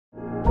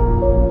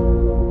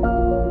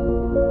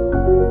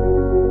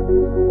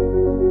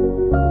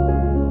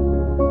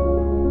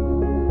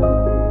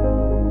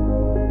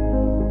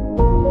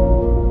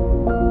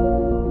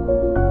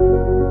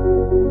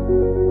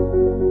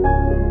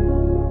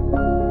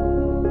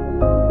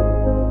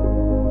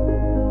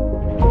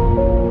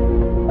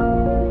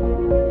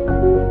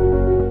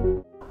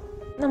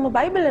நம்ம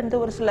பைபிள்ல இருந்து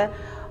ஒரு சில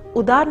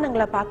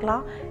உதாரணங்களை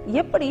பார்க்கலாம்.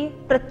 எப்படி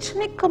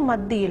பிரச்சனைக்கு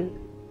மத்தியில்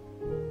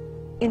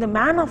இந்த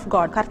மேன் ஆஃப்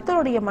காட்,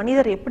 கர்த்தருடைய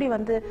மனிதர் எப்படி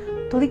வந்து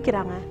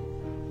துதிக்கிறாங்க,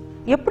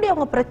 எப்படி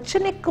அவங்க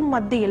பிரச்சனைக்கு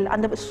மத்தியில்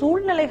அந்த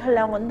சூழ்நிலைகள்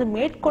அவங்க வந்து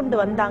மேற்கொண்டு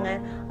வந்தாங்க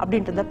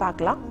அப்படின்றத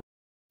பார்க்கலாம்.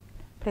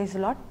 பிரைஸ்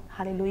தி லார்ட்,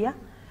 ஹல்லேலூயா.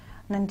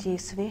 நன்றி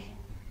இயேசுவே,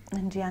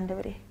 நன்றி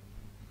ஆண்டவரே.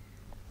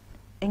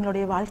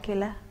 எங்களுடைய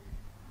வாழ்க்கையில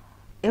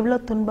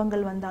எவ்வளவு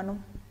துன்பங்கள்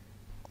வந்தாலும்,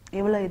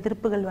 எவ்வளவு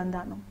எதிர்ப்புகள்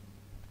வந்தாலும்,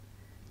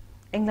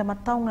 எங்களை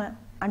மற்றவங்க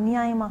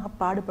அநியாயமாக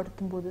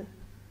பாடுபடுத்தும் போது,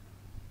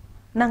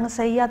 நாங்க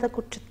செய்யாத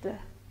குற்றத்தை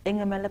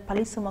எங்க மேல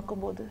பழி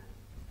சுமக்கும் போது,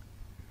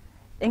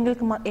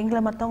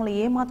 எங்களை மற்றவங்களை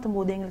ஏமாத்தும்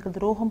போது, எங்களுக்கு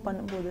துரோகம்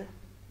பண்ணும்போது,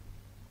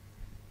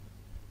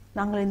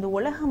 நாங்கள் இந்த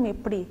உலகம்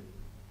எப்படி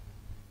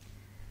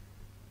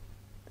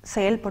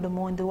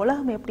செயல்படுமோ, இந்த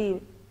உலகம் எப்படி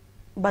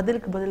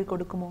பதிலுக்கு பதில்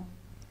கொடுக்குமோ,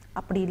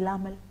 அப்படி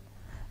இல்லாமல்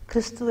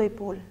கிறிஸ்துவை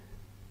போல்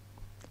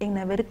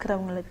என்னை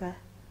வெறுக்கிறவங்களுக்கு,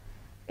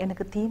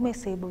 எனக்கு தீமை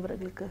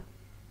செய்பவர்களுக்கு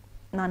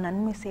நான்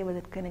நன்மை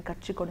செய்வதற்கு எனக்கு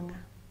கற்றுக் கொடுங்க.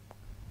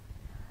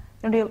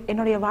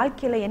 என்னுடைய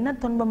வாழ்க்கையில என்ன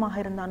துன்பமாக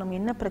இருந்தாலும்,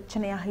 என்ன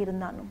பிரச்சனையாக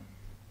இருந்தாலும்,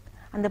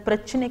 அந்த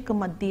பிரச்சனைக்கு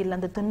மத்தியில்,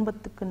 அந்த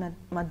துன்பத்துக்கு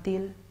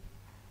மத்தியில்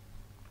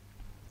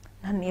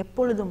நான்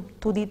எப்பொழுதும்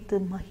துதித்து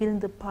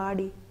மகிழ்ந்து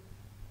பாடி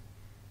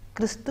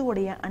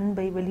கிறிஸ்துவுடைய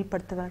அன்பை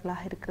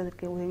வெளிப்படுத்துவர்களாக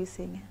இருக்கிறதுக்கு உதவி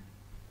செய்யுங்க.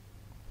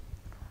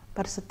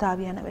 பரிசுத்த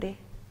ஆவியானவரே,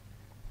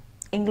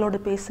 எங்களோடு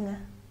பேசுங்க.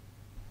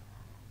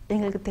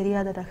 எங்களுக்கு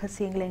தெரியாத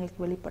ரகசியங்களை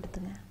எங்களுக்கு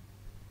வெளிப்படுத்துங்க.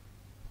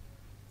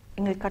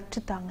 எங்களுக்கு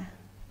கற்றுத்தாங்க.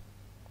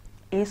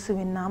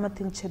 இயேசுவின்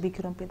நாமத்தில்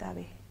ஜெபிக்கிறோம்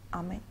பிதாவே,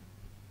 ஆமென்.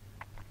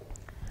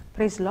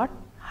 பிரைஸ் தி லார்ட்,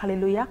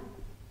 ஹல்லேலூயா.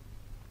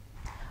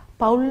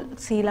 பவுல்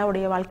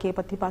சீலாவுடைய வாழ்க்கையை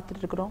பத்தி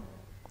பார்த்துட்டு இருக்கிறோம்.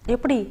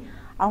 எப்படி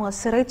அவங்க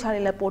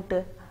சிறைச்சாலையில போட்டு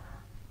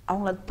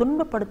அவங்கள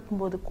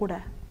துன்பப்படுத்தும் போது கூட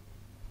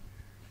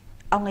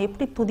அவங்க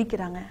எப்படி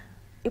துதிக்கிறாங்க,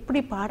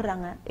 எப்படி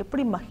பாடுறாங்க,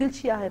 எப்படி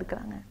மகிழ்ச்சியாக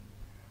இருக்கிறாங்க.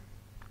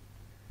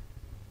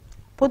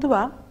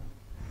 பொதுவா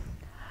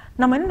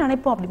நம்ம என்ன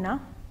நினைப்போம் அப்படின்னா,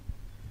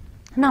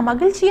 நான்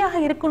மகிழ்ச்சியாக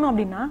இருக்கணும்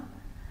அப்படின்னா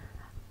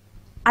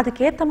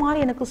அதுக்கேற்ற மாதிரி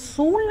எனக்கு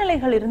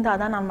சூழ்நிலைகள்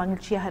இருந்தாதான் நான்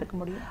மகிழ்ச்சியாக இருக்க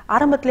முடியும்.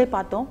 ஆரம்பத்திலே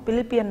பார்த்தோம்,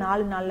 பிலிப்பியர்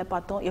 4:4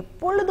 பார்த்தோம்,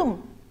 எப்பொழுதும்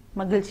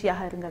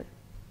மகிழ்ச்சியாக இருங்கள்,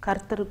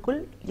 கர்த்தருக்குள்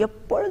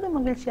எப்பொழுதும்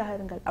மகிழ்ச்சியாக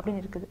இருங்கள்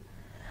அப்படின்னு இருக்குது.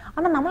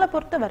 ஆனா நம்மளை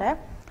பொறுத்தவரை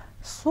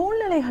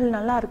சூழ்நிலைகள்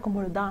நல்லா இருக்கும்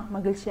பொழுதுதான்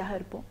மகிழ்ச்சியாக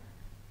இருப்போம்.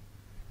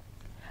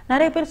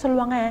 நிறைய பேர்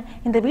சொல்லுவாங்க,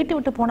 இந்த வீட்டை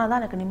விட்டு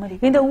போனாதான் எனக்கு நிம்மதி,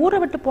 இந்த ஊரை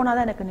விட்டு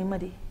போனாதான் எனக்கு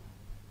நிம்மதி,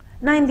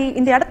 நான்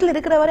இந்த இடத்துல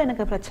இருக்கிறவரை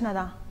எனக்கு பிரச்சனை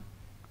தான்.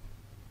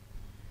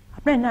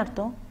 அப்படின்னா என்ன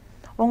அர்த்தம்?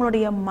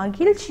 உங்களுடைய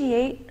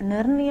மகிழ்ச்சியை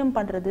நிர்ணயம்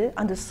பண்றது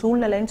அந்த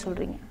சூழ்நிலைன்னு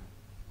சொல்றீங்க.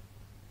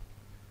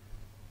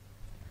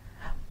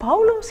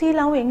 பவுலும்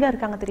சீலாவும் எங்க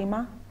இருக்காங்க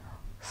தெரியுமா?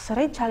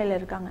 சிறைச்சாலையில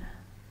இருக்காங்க.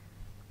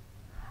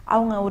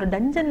 அவங்க ஒரு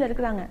டஞ்சன்ல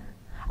இருக்கிறாங்க.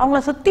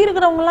 அவங்கள சுத்தி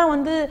இருக்கிறவங்க எல்லாம்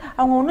வந்து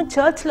அவங்க ஒன்னும்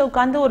சர்ச்ல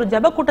உட்கார்ந்து ஒரு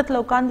ஜெப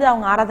கூட்டத்துல உட்கார்ந்து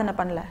அவங்க ஆராதனை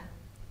பண்ணல.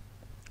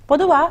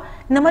 பொதுவா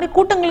இந்த மாதிரி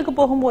கூட்டங்களுக்கு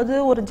போகும்போது,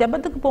 ஒரு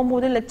ஜெபத்துக்கு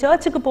போகும்போது, இல்ல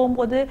சர்ச்சுக்கு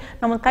போகும்போது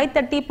நம்ம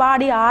கைத்தட்டி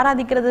பாடி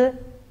ஆராதிக்கிறது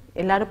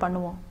எல்லாரும்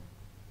பண்ணுவோம்.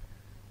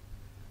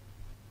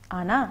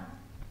 ஆனா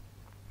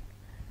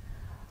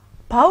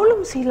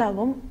பவுலும்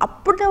சீலாவும்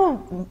அப்படி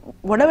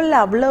உடவுல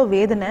அவ்வளவு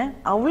வேதனை,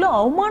 அவ்வளவு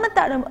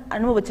அவமானத்தை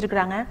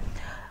அனுபவிச்சிருக்கிறாங்க.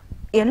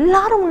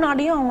 எல்லாரும்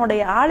முன்னாடியும்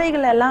அவங்களுடைய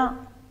ஆடைகளை எல்லாம்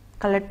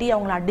கலட்டி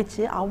அவங்களை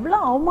அடிச்சு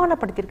அவ்வளவு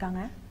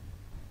அவமானப்படுத்திருக்காங்க.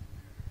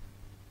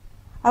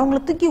 அவங்கள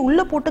தூக்கி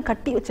உள்ள போட்டு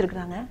கட்டி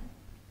வச்சிருக்கிறாங்க.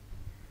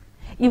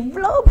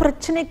 இவ்வளவு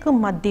பிரச்சனைக்கு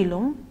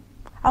மத்தியிலும்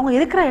அவங்க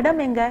இருக்கிற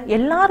இடம் எங்க?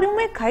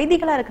 எல்லாருமே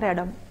கைதிகளா இருக்கிற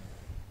இடம்,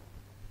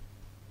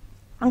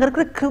 அங்க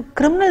இருக்கிற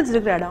கிரிமினல்ஸ்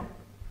இருக்கிற இடம்.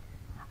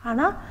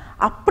 ஆனா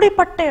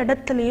அப்படிப்பட்ட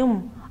இடத்துலயும்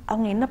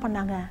அவங்க என்ன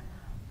பண்ணாங்க?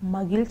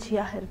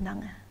 மகிழ்ச்சியாக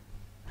இருந்தாங்க.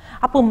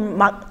 அப்போ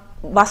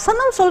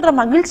வசனம் சொல்ற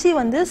மகிழ்ச்சி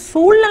வந்து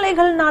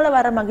சூழ்நிலைகள்னால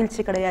வர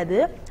மகிழ்ச்சி கிடையாது.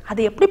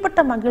 அது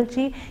எப்படிப்பட்ட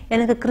மகிழ்ச்சி?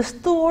 எனக்கு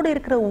கிறிஸ்துவோடு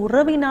இருக்கிற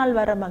உறவினால்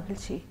வர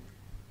மகிழ்ச்சி.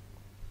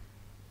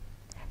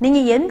 நீங்க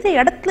எந்த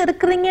இடத்துல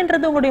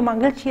இருக்கிறீங்கன்றது உங்களுடைய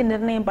மகிழ்ச்சியை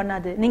நிர்ணயம்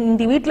பண்ணாது. நீங்க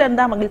இந்த வீட்டுல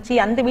இருந்தா மகிழ்ச்சி,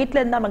 அந்த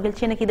வீட்டுல இருந்தா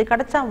மகிழ்ச்சி, எனக்கு இது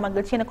கிடைச்சா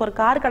மகிழ்ச்சி, எனக்கு ஒரு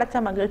கார் கிடைச்சா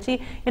மகிழ்ச்சி,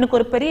 எனக்கு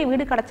ஒரு பெரிய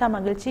வீடு கிடைச்சா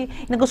மகிழ்ச்சி,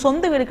 எனக்கு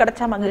சொந்த வீடு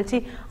கிடைச்சா மகிழ்ச்சி,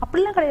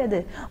 அப்படிலாம்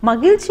கிடையாது.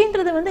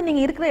 மகிழ்ச்சின்றது வந்து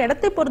நீங்க இருக்கிற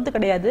இடத்தை பொறுத்து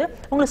கிடையாது,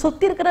 உங்களை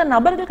சுத்தி இருக்கிற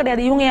நபர்கள்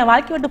கிடையாது. இவங்க என்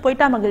வாழ்க்கை விட்டு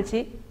போயிட்டா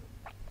மகிழ்ச்சி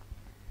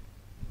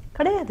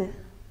கிடையாது.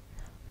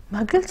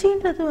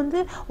 மகிழ்ச்சின்றது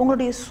வந்து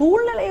உங்களுடைய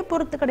சூழ்நிலையை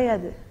பொறுத்து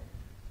கிடையாது.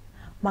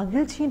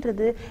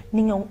 மகிழ்ச்சின்றது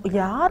நீங்க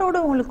யாரோட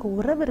உங்களுக்கு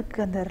உறவு இருக்கு,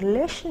 அந்த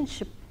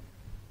ரிலேஷன்ஷிப்,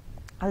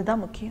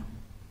 அதுதான் முக்கியம்.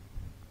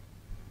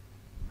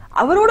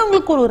 அவரோட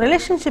உங்களுக்கு ஒரு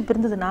ரிலேஷன்ஷிப்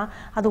இருந்ததுன்னா,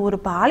 அது ஒரு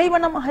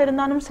பாலைவனமாக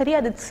இருந்தாலும் சரி,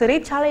 அது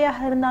சிறைச்சாலையாக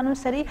இருந்தாலும்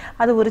சரி,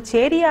 அது ஒரு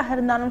சேரியாக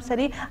இருந்தாலும்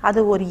சரி,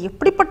 அது ஒரு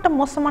எப்படிப்பட்ட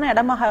மோசமான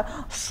இடமாக,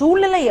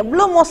 சூழ்நிலை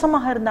எவ்வளவு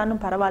மோசமாக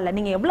இருந்தாலும் பரவாயில்ல,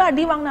 நீங்க எவ்வளவு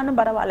அடி வாங்கினாலும்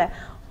பரவாயில்ல,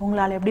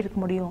 உங்களால எப்படி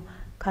இருக்க முடியும்?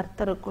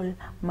 கர்த்தருக்குள்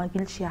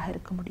மகிழ்ச்சியாக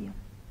இருக்க முடியும்.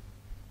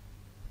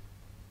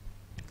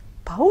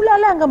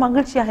 பவுலால அங்க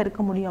மகிழ்ச்சியாக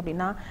இருக்க முடியும்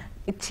அப்படின்னா,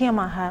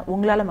 நிச்சயமாக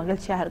உங்களால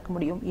மகிழ்ச்சியாக இருக்க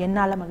முடியும்,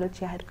 என்னால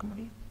மகிழ்ச்சியாக இருக்க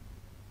முடியும்.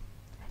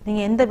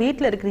 நீங்க எந்த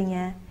வீட்டுல இருக்கிறீங்க,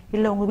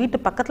 இல்ல உங்க வீட்டு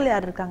பக்கத்துல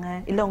யார் இருக்காங்க,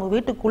 இல்ல உங்க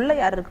வீட்டுக்குள்ள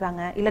யார்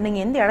இருக்கிறாங்க, இல்ல நீங்க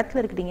எந்த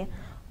இடத்துல இருக்கிறீங்க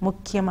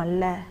முக்கியம்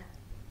அல்ல.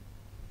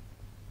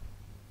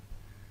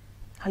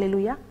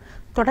 ஹல்லேலூயா.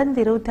 தொடர்ந்து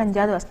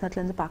 25வது வசனத்துல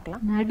இருந்து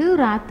பார்க்கலாம்.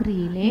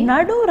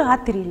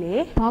 நடுராத்திரியிலே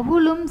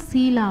பவுலும்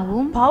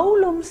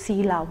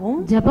சீலாவும்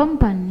ஜெபம்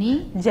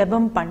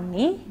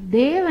பண்ணி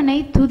தேவனை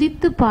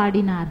துதித்து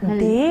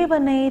பாடினார்கள்.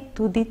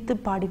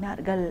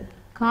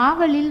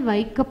 காவலில்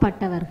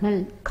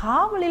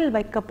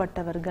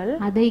வைக்கப்பட்டவர்கள்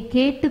அதை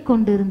கேட்டுக்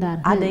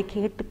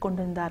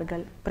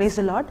கொண்டிருந்தார்கள். Praise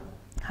the Lord.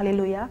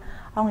 ஹல்லேலூயா.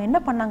 அவங்க என்ன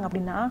பண்ணாங்க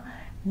அப்படின்னா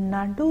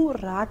நடு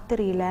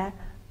ராத்திரியில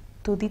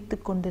துதித்து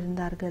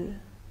கொண்டிருந்தார்கள்.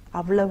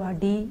 அவ்வளவு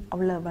அடி,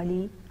 அவ்வளவு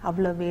வலி,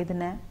 அவ்வளவு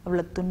வேதனை,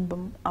 அவ்வளவு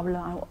துன்பம்,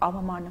 அவ்வளவு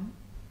அவமானம்.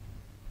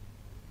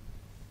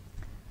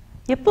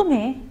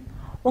 எப்பவுமே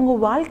உங்க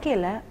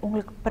வாழ்க்கையில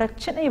உங்களுக்கு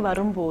பிரச்சனை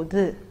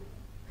வரும்போது,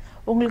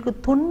 உங்களுக்கு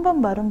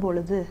துன்பம் வரும்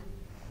பொழுது,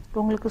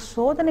 உங்களுக்கு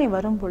சோதனை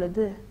வரும்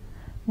பொழுது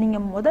நீங்க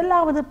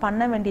முதலாவது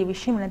பண்ண வேண்டிய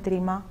விஷயம் என்ன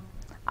தெரியுமா?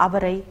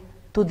 அவரை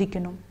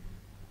துதிக்கணும்.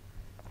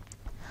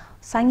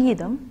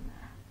 சங்கீதம்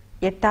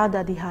 8வது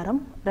அதிகாரம்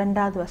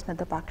 2வது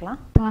வசனத்தை பார்க்கலாம்.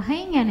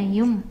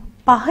 பகைஞனையும்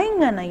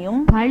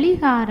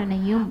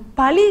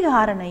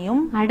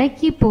பழிகாரனையும்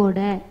அடக்கி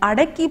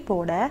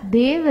போட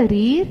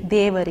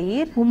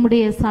தேவரீர்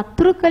உம்முடைய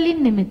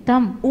சத்துருக்களின்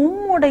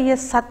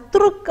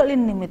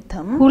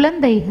நிமித்தம்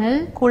குழந்தைகள்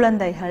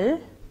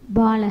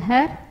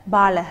பாலகர்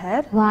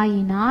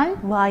வாயினால்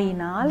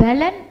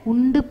பலன்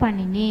உண்டு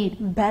பண்ணினீர்.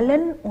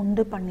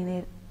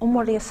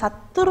 உம்முடைய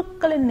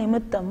சத்துருக்களின்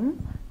நிமித்தம்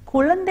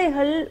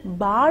குழந்தைகள்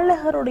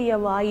பாலகருடைய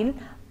வாயில்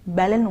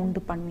பலன்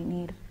உண்டு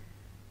பண்ணினீர்.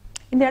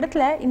 இந்த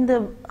இடத்துல இந்த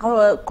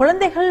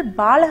குழந்தைகள்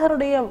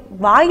பாலகருடைய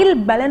வாயில்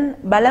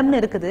பலம்னு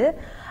இருக்குது.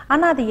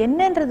 ஆனா அது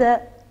என்னன்றத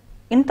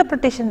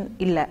இன்டர்பிரிட்டேஷன்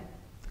இல்லை.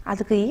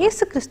 அதுக்கு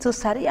இயேசு கிறிஸ்து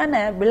சரியான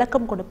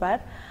விளக்கம்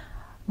கொடுப்பார்.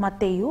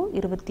 மத்தேயு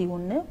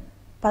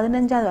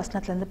 21:15வது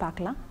வசனத்துல இருந்து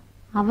பார்க்கலாம்.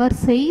 அவர்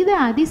செய்த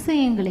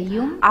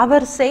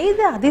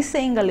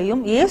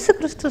அதிசயங்களையும் இயேசு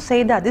கிறிஸ்து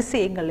செய்த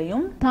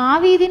அதிசயங்களையும்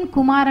தாவீதின்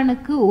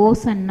குமாரனுக்கு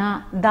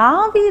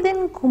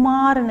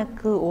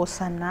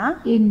ஓசன்னா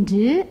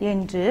என்று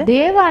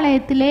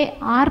தேவாலயத்தில்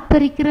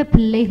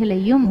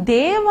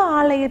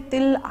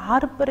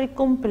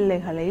ஆர்ப்பரிக்கும்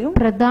பிள்ளைகளையும்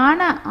பிரதான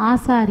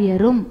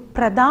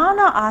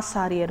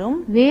ஆசாரியரும்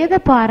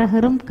வேத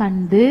பாதகரும்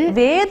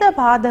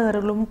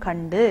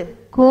கண்டு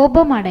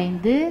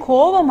கோபமடைந்து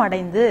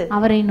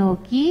அவரை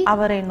நோக்கி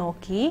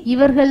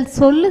இவர்கள்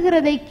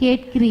சொல்லுகிறதை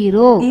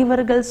கேட்கிறீரோ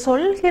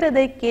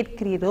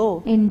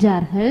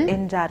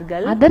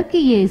என்றார்கள். அதற்கு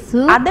இயேசு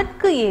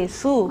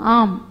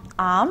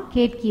ஆம்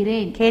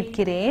கேட்கிறேன்.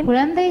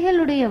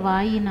 குழந்தைகளுடைய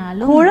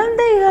வாயினாலும்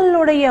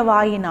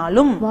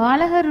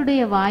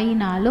பாலகருடைய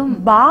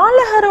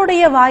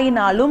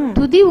வாயினாலும்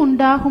துதி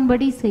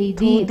உண்டாகும்படி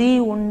செய்தேன்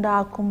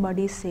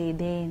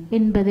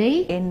என்பதை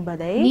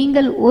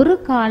நீங்கள் ஒரு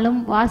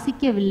காலம்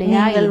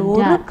வாசிக்கவில்லையா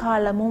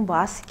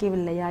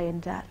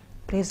என்றார்.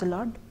 Praise the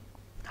Lord.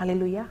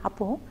 Hallelujah.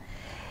 அப்போ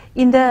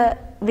இந்த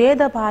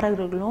வேத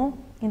பாரகர்களும்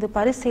இந்த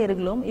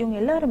பரிசேயர்களும் இவங்க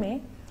எல்லாருமே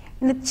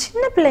இந்த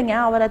சின்ன பிள்ளைங்க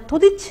அவரை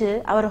துதிச்சு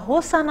அவர்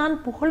ஹோசானான்னு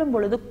புகழும்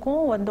பொழுது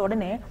கோவம் வந்த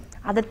உடனே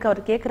அதற்கு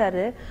அவர்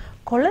கேட்கிறாரு,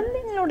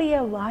 குழந்தைங்களுடைய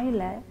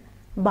வாயில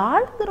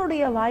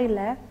பாலகருடைய வாயில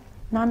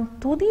நான்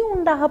துதி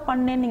உண்டாக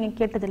பண்ணேன்னு நீங்க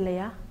கேட்டது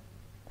இல்லையா?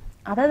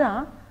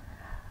 அததான்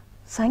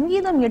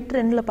சங்கீதம்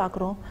 8:2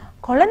 பாக்குறோம்.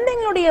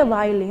 குழந்தைங்களுடைய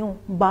வாயிலையும்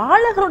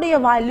பாலகருடைய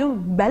வாயிலையும்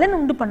பலன்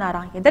உண்டு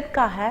பண்ணாராம்.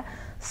 எதற்காக?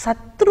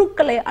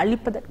 சத்துருக்களை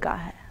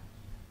அழிப்பதற்காக.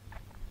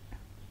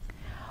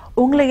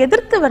 உங்களை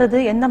எதிர்த்து வருது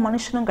எந்த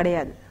மனுஷனும்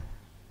கிடையாது.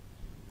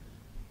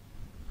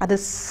 அது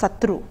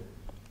சத்ரு,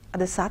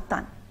 அது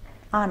சாத்தான்.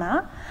 ஆனா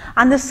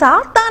அந்த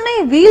சாத்தானை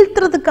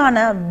வீழ்த்துறதுக்கான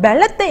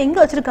பலத்தை எங்க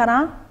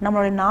வச்சிருக்காராம்?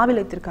 நம்மளுடைய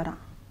நாவில்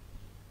வச்சிருக்காராம்,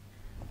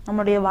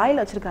 நம்மளுடைய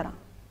வாயில வச்சிருக்காராம்.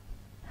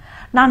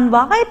 நான்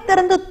வாய்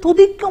திறந்து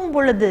துதிக்கும்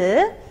பொழுது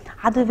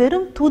அது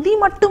வெறும் துதி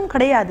மட்டும்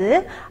கிடையாது,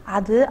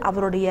 அது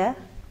அவருடைய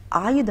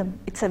ஆயுதம்.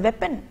 It's a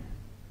weapon.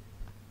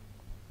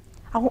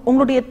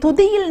 உங்களுடைய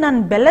துதியில் நான்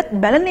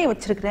பலனை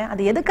வச்சிருக்கிறேன்.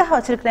 அது எதுக்காக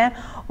வச்சிருக்கிறேன்?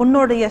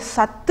 உன்னுடைய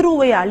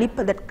சத்ருவை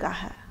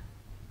அழிப்பதற்காக.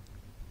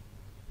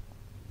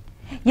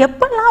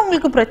 எப்பெல்லாம்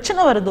உங்களுக்கு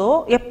பிரச்சனை வருதோ,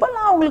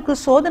 எப்பெல்லாம் உங்களுக்கு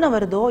சோதனை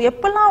வருதோ,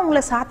 எப்பெல்லாம்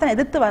உங்களை சாத்தான்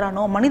எதிர்த்து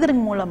வரானோ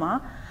மனிதரின் மூலமா,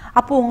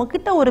 அப்போ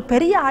உங்ககிட்ட ஒரு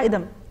பெரிய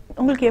ஆயுதம்.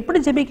 உங்களுக்கு எப்படி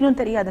ஜெபிக்கணும்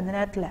தெரியாது. அந்த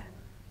நேரத்துல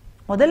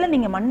முதல்ல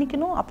நீங்க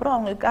மன்னிக்கணும், அப்புறம்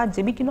அவங்களுக்காக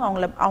ஜெபிக்கணும்.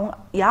 அவங்க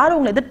யாரும்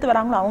உங்களை எதிர்த்து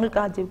வராங்களோ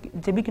அவங்களுக்காக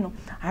ஜெபிக்கணும்.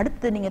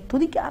 அடுத்து நீங்க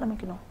துதிக்க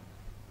ஆரம்பிக்கணும்.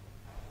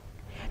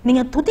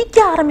 நீங்க துதிக்க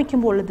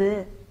ஆரம்பிக்கும் பொழுது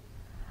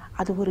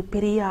அது ஒரு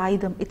பெரிய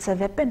ஆயுதம். It's a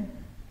weapon.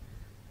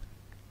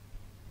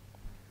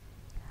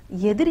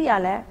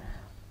 எதிரியால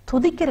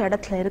துதிக்கிற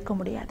இடத்துல இருக்க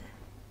முடியாது.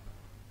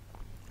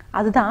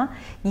 அதுதான்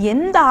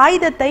எந்த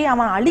ஆயுதத்தை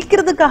அவன்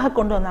அழிக்கிறதுக்காக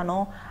கொண்டு வந்தானோ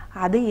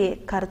அதையே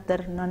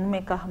கர்த்தர்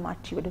நன்மைக்காக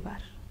மாற்றி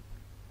விடுவார்.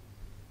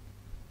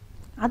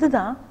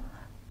 அதுதான்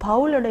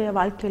பவுலுடைய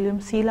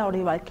வாழ்க்கையிலும்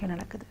சீலாவுடைய வாழ்க்கையிலும்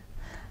நடக்குது.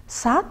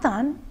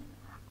 சாத்தான்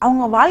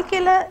அவங்க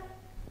வாழ்க்கையில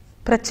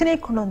பிரச்சனையை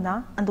கொண்டு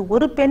வந்தான் அந்த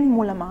ஒரு பெண்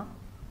மூலமா.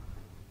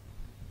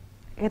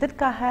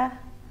 எதற்காக?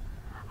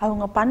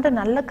 அவங்க பண்ற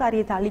நல்ல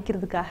காரியத்தை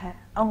அழிக்கிறதுக்காக,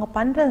 அவங்க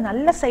பண்ற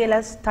நல்ல செயலை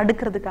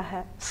தடுக்கிறதுக்காக,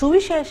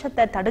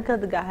 சுவிசேஷத்தை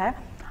தடுக்கிறதுக்காக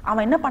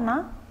அவன் என்ன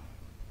பண்ணான்?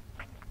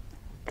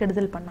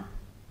 கெடுதல் பண்ணான்.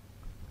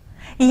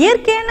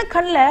 இயற்கையான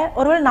கண்ணுல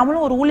ஒருவேளை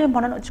நம்மளும் ஒரு ஊழியம்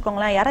பண்ணணும்னு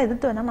வச்சுக்கோங்களேன், யாராவது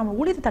எதிர்த்து வேணா நம்ம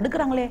ஊழியத்தை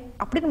தடுக்கிறாங்களே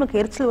அப்படின்னு நமக்கு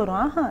எரிச்சல்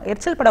வரும்.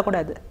 எரிச்சல்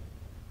படக்கூடாது.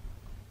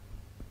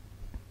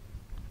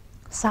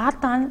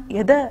 சாத்தான்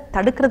எதை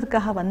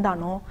தடுக்கிறதுக்காக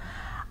வந்தானோ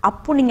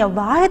அப்போ நீங்க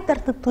வாயை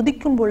திறந்து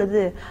துதிக்கும்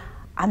பொழுது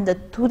அந்த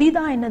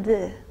துதிதான் என்னது?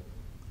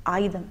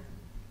 ஆயுதம்.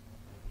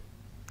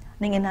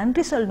 நீங்க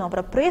நன்றி சொல்லணும்,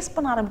 அவரை பிரேஸ்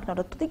பண்ண ஆரம்பிக்கணும்,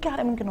 அவரை துதிக்க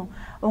ஆரம்பிக்கணும்.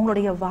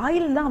 உங்களுடைய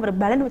வாயில் தான்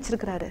அவர் பலன்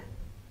வச்சிருக்கிறாரு.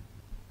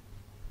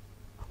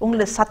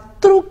 உங்களுடைய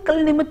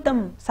சத்ருக்கள்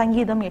நிமித்தம்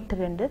சங்கீதம்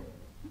 8:2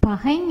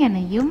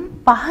 பகைஞனையும்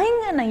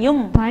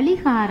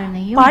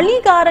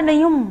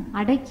பழிகாரனையும்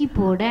அடக்கி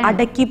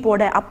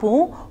போட. அப்போ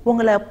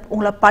உங்களை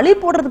பழி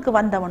போடுறதுக்கு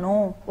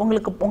வந்தவனும்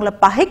உங்களை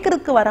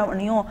பகைக்கிறதுக்கு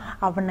வரவனையும்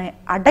அவனை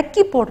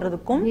அடக்கி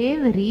போடுறதுக்கும்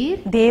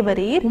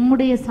தேவரீர்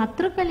உம்முடைய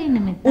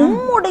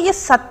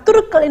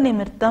சத்துருக்களின்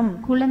நிமித்தம்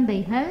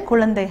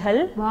குழந்தைகள்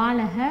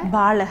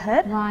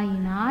பாலகர்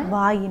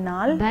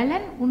வாயினால்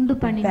பலன்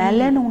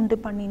உண்டு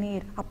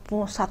பண்ணினீர்.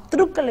 அப்போ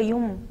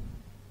சத்துருக்களையும்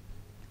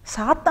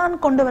சாத்தான்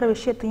கொண்டு வர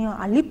விஷயத்தையும்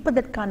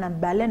அழிப்பதற்கான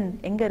பலன்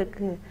எங்க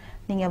இருக்கு?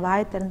 நீங்க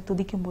வாயை திறந்து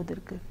துதிக்கும் போது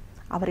இருக்கு,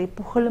 அவரை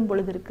புகழும்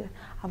பொழுது இருக்கு,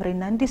 அவரை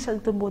நன்றி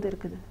செலுத்தும் போது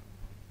இருக்குது.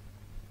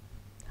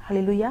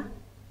 ஹல்லேலூயா,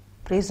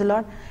 பிரைஸ் தி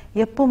லார்ட்.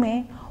 எப்பவுமே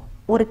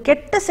ஒரு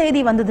கெட்ட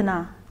செய்தி வந்ததுன்னா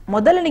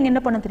முதல்ல நீங்க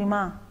என்ன பண்ண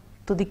தெரியுமா?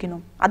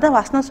 துதிக்கணும். அதான்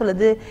வசனம்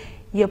சொல்லுது,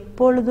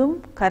 எப்பொழுதும்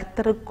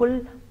கர்த்தருக்குள்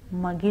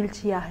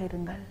மகிழ்ச்சியாக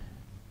இருங்கள்.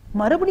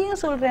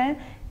 மறுபடியும் சொல்றேன்,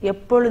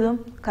 எப்பொழுதும்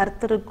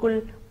கர்த்தருக்குள்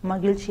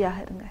மகிழ்ச்சியாக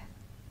இருங்க.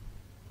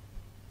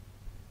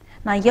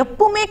 நான்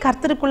எப்பவுமே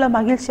கர்த்தருக்குள்ள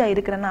மகிழ்ச்சியா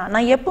இருக்கிறேன்னா,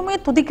 நான் எப்பவுமே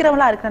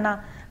துதிக்கிறவளா இருக்கிறேன்னா,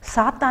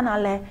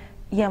 சாத்தானால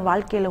என்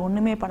வாழ்க்கையில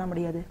ஒண்ணுமே பண்ண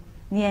முடியாது.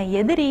 என்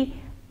எதிரி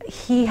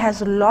he has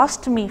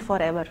lost me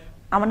forever.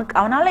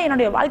 அவனால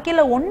என்னுடைய வாழ்க்கையில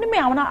ஒண்ணுமே,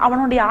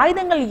 அவனுடைய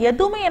ஆயுதங்கள்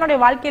எதுவுமே என்னுடைய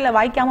வாழ்க்கையில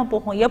வாய்க்காம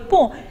போகும். எப்போ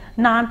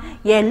நான்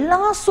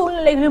எல்லா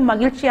சூழ்நிலைகளும்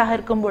மகிழ்ச்சியாக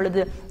இருக்கும்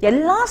பொழுது,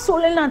 எல்லா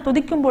சூழ்நிலையும் நான்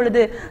துதிக்கும்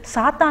பொழுது,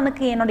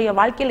 சாத்தானுக்கு என்னுடைய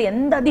வாழ்க்கையில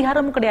எந்த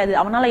அதிகாரமும் கிடையாது.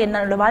 அவனால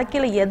என்னோட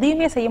வாழ்க்கையில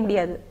எதையுமே செய்ய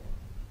முடியாது.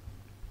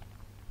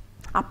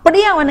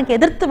 அப்படியே அவனுக்கு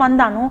எதிர்த்து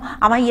வந்தானோ,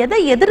 அவன் எதை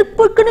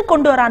எதிர்ப்புக்குன்னு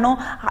கொண்டு வரானோ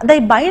அதை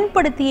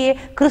பயன்படுத்தியே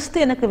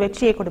கிறிஸ்து எனக்கு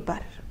வெற்றியை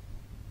கொடுப்பார்.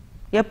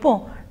 எப்போ?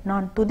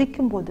 நான்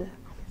துதிக்கும் போது,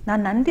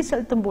 நான் நன்றி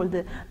செலுத்தும் பொழுது,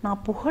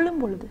 நான்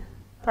புகழும் பொழுது.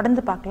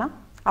 தொடர்ந்து பார்க்கலாம்.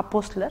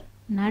 அப்போஸ்தலர்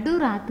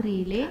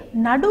நடுராத்திரியிலே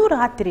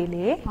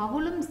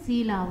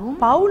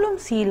பவுலும்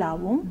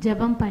சீலாவும்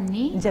ஜெபம்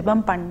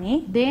பண்ணி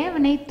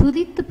தேவனை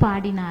துதித்து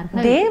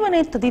பாடினார்கள்.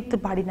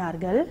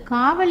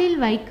 காவலில்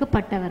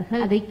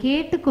வைக்கப்பட்டவர்கள் அதை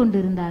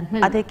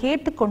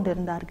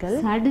கேட்டுக்கொண்டிருந்தார்கள்.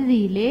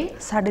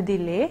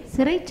 சடுதியிலே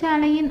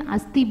சிறைச்சாலைகளின்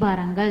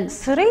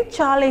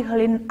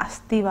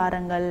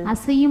அஸ்திவாரங்கள்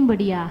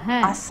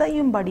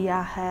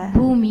அசையும்படியாக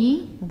பூமி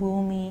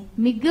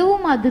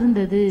மிகவும்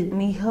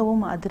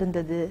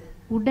அதிர்ந்தது.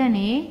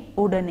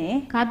 உடனே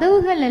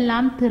கதவுகள்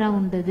எல்லாம்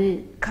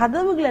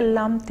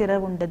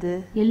திறவுண்டது.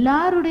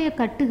 எல்லாருடைய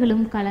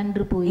கட்டுகளும்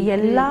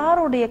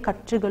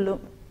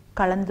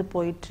கலந்து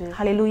போயிற்று.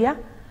 ஹல்லேலூயா.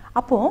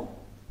 அப்போ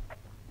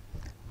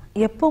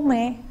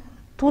எப்பவுமே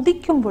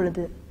துதிக்கும்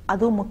பொழுது,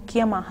 அதுவும்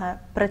முக்கியமாக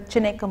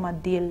பிரச்சனைக்கு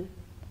மத்தியில்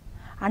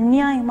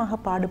அநியாயமாக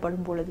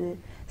பாடுபடும் பொழுது,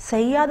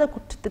 செய்யாத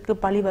குற்றத்துக்கு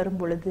பழி வரும்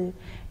பொழுது,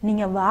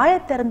 நீங்க வாயை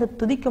திறந்து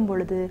துதிக்கும்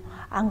பொழுது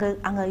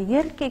அங்க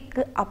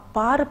இயற்கைக்கு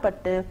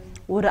அப்பாற்பட்டு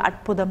ஒரு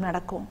அற்புதம்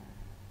நடக்கும்.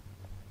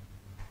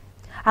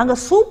 அங்க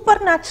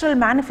சூப்பர் நேச்சுரல்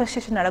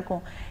மேனிஃபெஸ்டேஷன்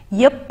நடக்கும்.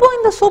 எப்போ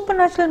இந்த சூப்பர்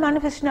நேச்சுரல்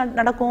மேனிஃபெஸ்டேஷன்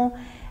நடக்கும்?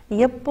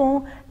 எப்போ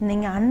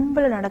நீங்க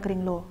அன்புல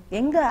நடக்கிறீங்களோ,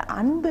 எங்க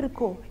அன்பு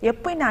இருக்கோ,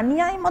 எப்போ என்ன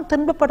அநியாயமா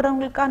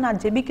துன்பப்படுறவங்களுக்கா நான்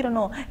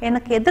ஜெபிக்கிறனோ,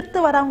 எனக்கு எதிர்த்து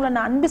வரவங்கள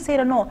நான் அன்பு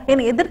செய்யறனோ,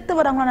 என்னை எதிர்த்து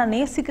வரவங்கள நான்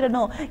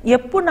நேசிக்கிறனோ,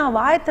 எப்போ நான்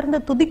வாயை திறந்து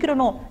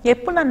துதிக்கிறனோ,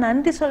 எப்போ நான்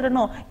நன்றி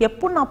சொல்றனோ,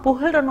 எப்போ நான்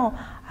புகழ்றனோ,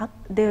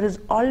 there is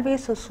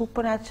always a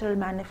supernatural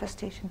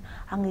manifestation.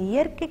 அங்க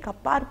இயற்கைக்கு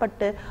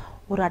அப்பாற்பட்டு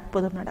ஒரு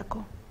அற்புதம்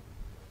நடக்கும்.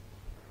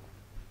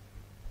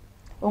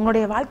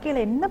 உங்களுடைய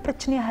வாழ்க்கையில என்ன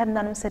பிரச்சனையாக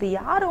இருந்தாலும் சரி,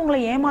 யார் உங்களை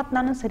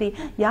ஏமாத்தினாலும் சரி,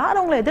 யார்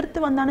உங்களை எதிர்த்து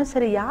வந்தாலும்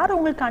சரி, யார்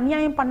உங்களுக்கு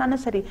அநியாயம்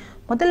பண்ணாலும் சரி,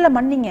 முதல்ல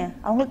மன்னிங்க,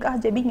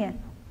 அவங்களுக்காக ஜெபிங்க,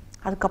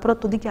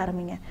 அதுக்கப்புறம் துதிக்க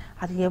ஆரம்பிங்க.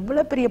 அது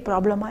எவ்வளவு பெரிய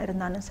ப்ராப்ளமா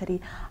இருந்தாலும் சரி,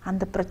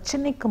 அந்த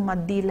பிரச்சனைக்கு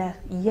மத்தியில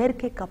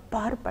இயற்கைக்கு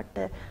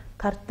அப்பாற்பட்டு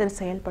கர்த்தர்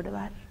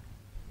செயல்படுவார்.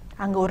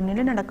 அங்க ஒரு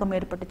நிலநடுக்கம்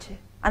ஏற்பட்டுச்சு.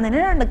 அந்த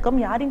நிலநடுக்கம்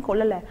யாரையும்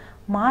கொல்லல,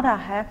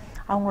 மாறாக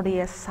அவங்களுடைய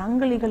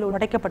சங்கிலிகள்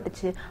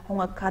உடைக்கப்பட்டுச்சு,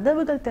 அவங்க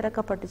கதவுகள்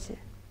திறக்கப்பட்டுச்சு.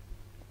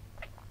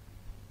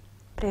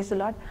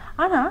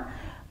 ஆனா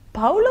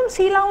பவுலும்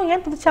சீலாவும்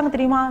ஏன் துதிச்சாங்க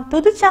தெரியுமா?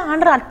 துதிச்சா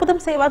ஆண்டவர்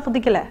அற்புதம் செய்வார்,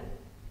 துதிக்கல.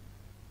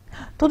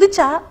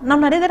 துதிச்சா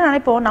நம்ம நிறைய பேர்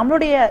நினைப்போம்,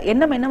 நம்மளுடைய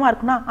எண்ணம் என்னவா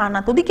இருக்குன்னா,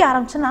 நான் துதிக்க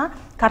ஆரம்பிச்சேன்னா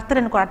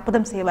கர்த்தர் எனக்கு ஒரு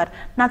அற்புதம் செய்வார்,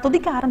 நான்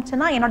துதிக்க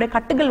ஆரம்பிச்சேன்னா என்னுடைய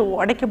கட்டுகள்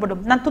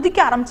உடைக்கப்படும், நான் துதிக்க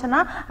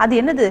ஆரம்பிச்சேன்னா அது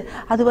என்னது,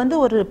 அது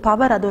ஒரு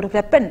பவர், அது ஒரு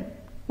வெப்பன்.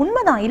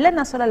 உண்மைதான், இல்லைன்னு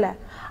நான் சொல்லல.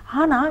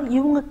 ஆனா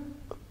இவங்க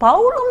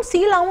பவுலும்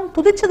சீலாவும்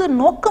துதிச்சது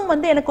நோக்கம்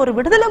எனக்கு ஒரு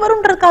விடுதலை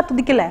வரும்ன்றதுக்காக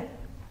துதிக்கல,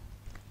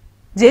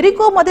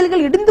 ஜெரிகோ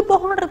மதில்கள் இடிந்து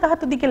போகணுன்றதுக்காக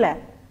துதிக்கல,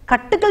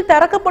 கட்டுகள்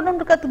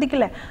திறக்கப்படணுன்றதுக்காக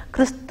துதிக்கல,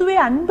 கிறிஸ்துவை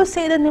அன்பு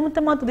செய்த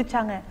நிமித்தமா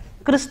துதிச்சாங்க,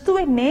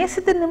 கிறிஸ்துவை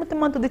நேசித்த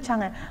நிமித்தமா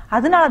துதிச்சாங்க.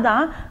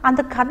 அதனாலதான்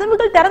அந்த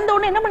கதவுகள் திறந்த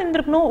உடனே என்ன பண்ணி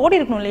இருக்கணும், ஓடி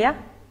இருக்கணும் இல்லையா?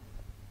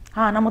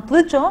 நம்ம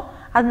துதிச்சோம்,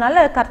 அதனால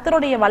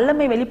கர்த்தருடைய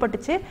வல்லமை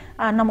வெளிப்பட்டுச்சு,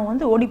 நம்ம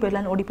வந்து ஓடி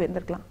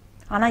போயிருந்திருக்கலாம்.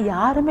 ஆனா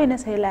யாருமே என்ன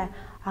செய்யல,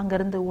 அங்க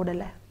இருந்து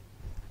ஓடல.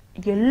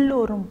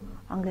 எல்லோரும்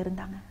அங்க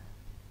இருந்தாங்க.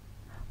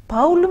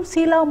 பவுலும்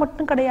சீலாவும்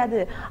மட்டும் கிடையாது,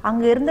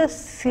 அங்க இருந்த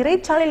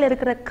சிறைச்சாலையில்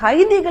இருக்கிற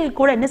கைதிகள்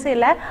கூட என்ன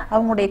செய்யல,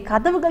 அவங்களுடைய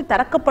கதவுகள்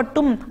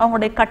திறக்கப்பட்டும்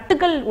அவங்களுடைய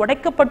கட்டுகள்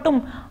உடைக்கப்பட்டும்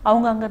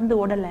அவங்க அங்க இருந்து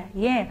ஓடல.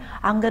 ஏன்?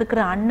 அங்க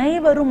இருக்கிற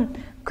அனைவரும்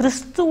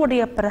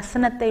கிறிஸ்துவுடைய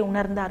பிரசன்னத்தை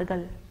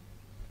உணர்ந்தார்கள்.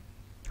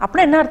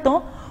 அப்படின்னா என்ன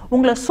அர்த்தம்?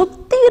 உங்களை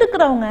சுத்தி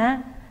இருக்கிறவங்க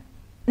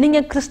நீங்க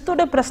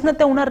கிறிஸ்துவோட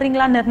பிரசன்னத்தை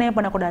உணர்றீங்களான்னு நிர்ணயம்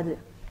பண்ணக்கூடாது.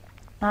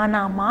 ஆனா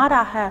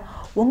மாறாக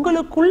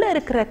உங்களுக்குள்ள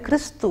இருக்கிற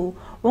கிறிஸ்து,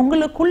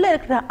 உங்களுக்குள்ள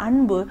இருக்கிற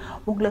அன்பு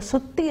உங்களை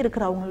சுத்தி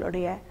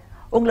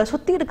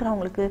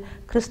இருக்கிறவங்களுக்கு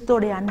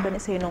கிறிஸ்துவோடைய அன்பு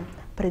என்ன செய்யணும்?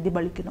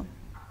 பிரதிபலிக்கணும்.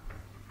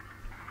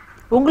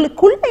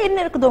 உங்களுக்குள்ள என்ன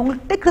இருக்குதோ,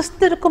 உங்கள்கிட்ட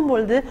கிறிஸ்து இருக்கும்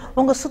பொழுது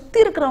உங்க சுத்தி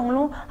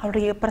இருக்கிறவங்களும்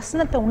அவருடைய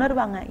பிரசன்னத்தை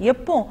உணர்வாங்க.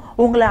 எப்போ?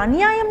 உங்களை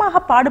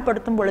அநியாயமாக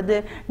பாடுபடுத்தும் பொழுது,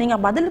 நீங்க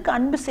பதிலுக்கு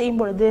அன்பு செய்யும்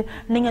பொழுது,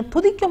 நீங்க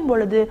துதிக்கும்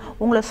பொழுது,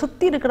 உங்களை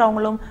சுத்தி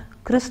இருக்கிறவங்களும்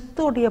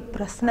கிறிஸ்துவோடைய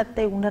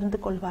பிரசன்னத்தை உணர்ந்து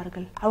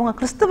கொள்வார்கள். அவங்க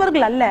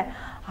கிறிஸ்தவர்கள் அல்ல,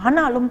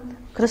 ஆனாலும்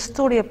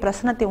கிறிஸ்துவோடைய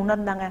பிரசன்னத்தை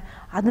உணர்ந்தாங்க.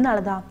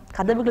 அதனாலதான்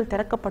கதவுகள்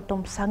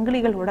திறக்கப்பட்டும்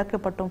சங்கிலிகள்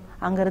உடைக்கப்பட்டும்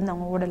அங்கிருந்து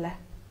அவங்க ஓடல.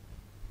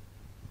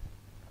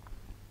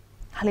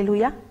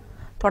 ஹல்லேலூயா.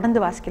 தொடர்ந்து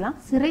வாசிக்கலாம்.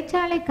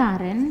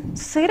 சிறைச்சாலைக்காரன்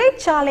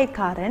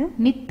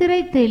நித்திரை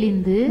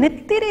தெளிந்து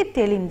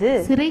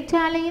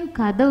சிறைச்சாலையின்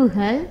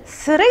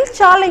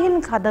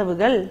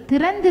கதவுகள்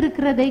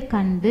திறந்திருக்கிறதை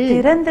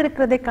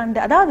கண்டு,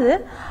 அதாவது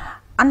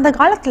அந்த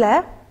காலத்துல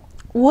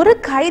ஒரு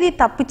கைதி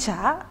தப்பிச்சா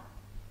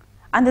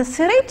அந்த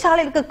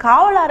சிறைச்சாலைக்கு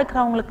காவலா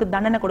இருக்கிறவங்களுக்கு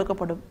தண்டனை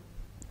கொடுக்கப்படும்.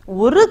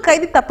 ஒரு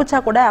கைதி தப்பிச்சா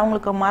கூட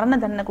அவங்களுக்கு மரண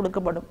தண்டனை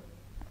கொடுக்கப்படும்.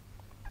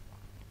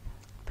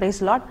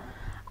 Price Lord.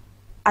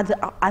 அது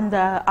அந்த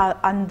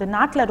அந்த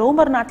நாட்டுல,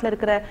 ரோமர் நாட்டுல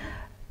இருக்கிற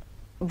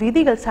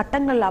விதிகள்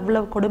சட்டங்கள்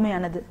அவ்வளவு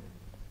கொடுமையானது.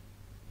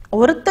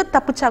 ஒருத்தர்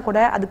தப்பிச்சா கூட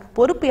அதுக்கு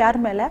பொறுப்பு யார்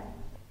மேல?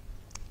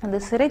 அந்த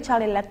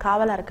சிறைச்சாலையில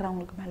காவலா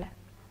இருக்கிறவங்களுக்கு மேல.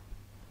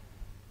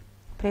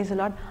 Price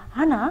Lord.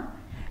 ஆனா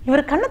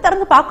இவர் கண்ணை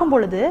திறந்து பார்க்கும்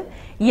பொழுது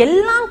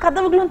எல்லா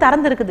கதவுகளும்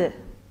திறந்து இருக்குது.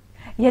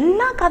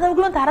 எல்லா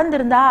கதவுகளும்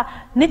திறந்திருந்தா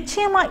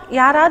நிச்சயமா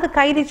யாராவது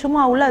கைதி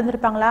சும்மா உள்ள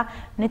இருந்திருப்பாங்களா?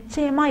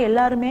 நிச்சயமா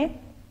எல்லாருமே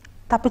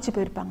தப்பிச்சு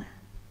போயிருப்பாங்க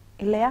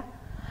இல்லையா?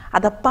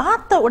 அதை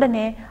பார்த்த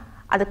உடனே,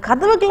 அது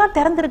கதவுகள்லாம்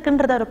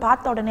திறந்திருக்குன்றத அவர்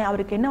பார்த்த உடனே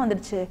அவருக்கு என்ன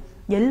வந்துருச்சு?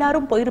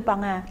 எல்லாரும்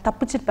போயிருப்பாங்க,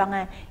 தப்பிச்சிருப்பாங்க,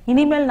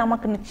 இனிமேல்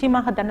நமக்கு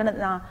நிச்சயமாக தண்டனை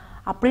தான்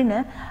அப்படின்னு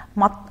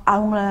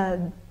அவங்க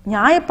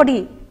நியாயப்படி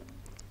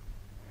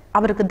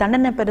அவருக்கு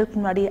தண்டனை பெறதுக்கு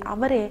முன்னாடி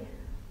அவரே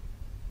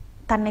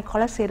தன்னை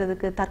கொலை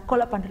செய்யறதுக்கு,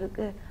 தற்கொலை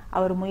பண்றதுக்கு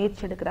அவர்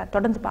முயற்சி எடுக்கிறார்.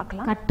 தொடர்ந்து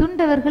பார்க்கலாம்.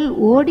 கட்டுண்டவர்கள்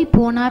ஓடி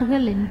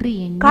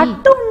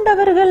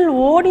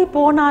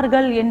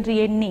போனார்கள் என்று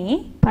எண்ணி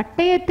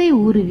பட்டயத்தை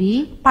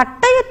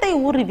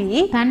உருவி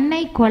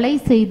தன்னை கொலை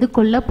செய்து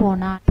கொள்ள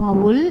போனார்.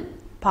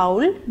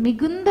 பவுல்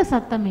மிகுந்த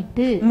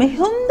சத்தமிட்டு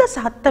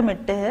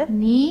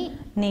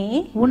நீ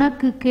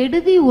உனக்கு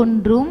கெடுதி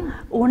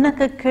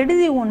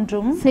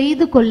ஒன்றும்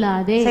செய்து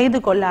கொள்ளாதே,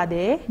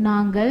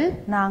 நாங்கள்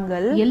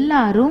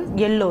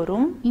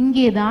எல்லோரும்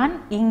இங்கேதான்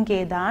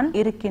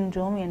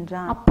இருக்கின்றோம்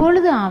என்றான்.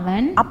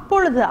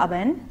 அப்பொழுது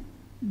அவன்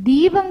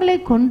தீபங்களை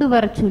கொண்டு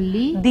வர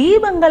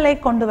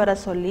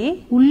சொல்லி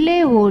உள்ளே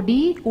ஓடி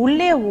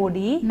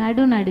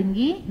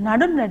நடுநடுங்கி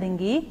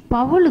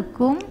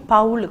பவுலுக்கும்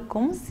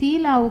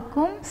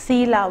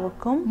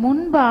சீலாவுக்கும்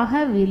முன்பாக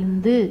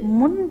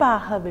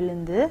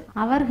விழுந்து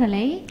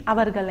அவர்களை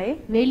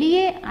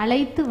வெளியே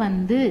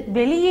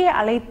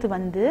அழைத்து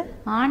வந்து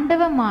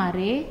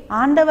ஆண்டவர்மாரே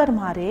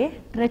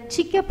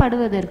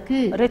ரட்சிக்கப்படுவதற்கு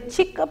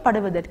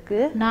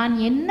நான்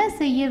என்ன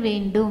செய்ய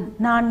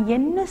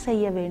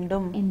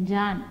வேண்டும்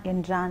என்றான்.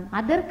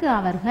 அதற்கு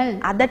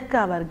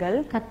அவர்கள்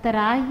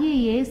கர்த்தராகிய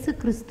இயேசு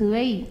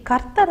கிறிஸ்துவை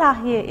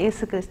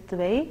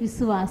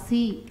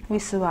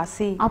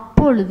விசுவாசி.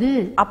 அப்பொழுது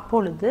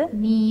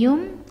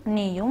நீயும்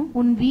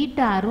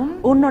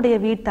உன்னுடைய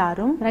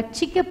வீட்டாரும்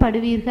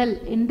ரட்சிக்கப்படுவீர்கள்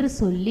என்று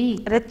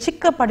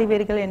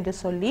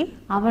சொல்லி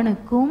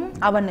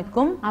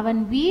அவனுக்கும்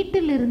அவன்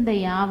வீட்டில் இருந்த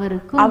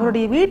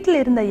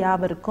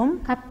யாவருக்கும்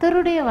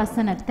கர்த்தருடைய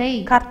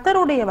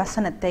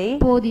வசனத்தை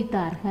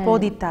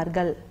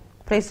போதித்தார்கள்.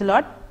 Praise the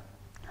Lord.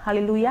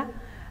 Hallelujah.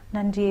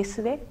 நன்றி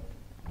இயேசுவே.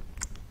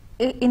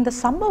 இந்த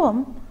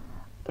சம்பவம்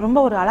ரொம்ப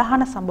ஒரு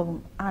அழகான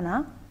சம்பவம். ஆனா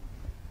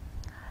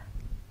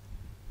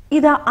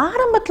இத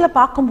ஆரம்பத்துல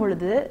பார்க்கும்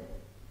பொழுது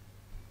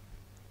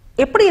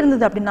எப்படி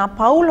இருந்தது அப்படின்னா,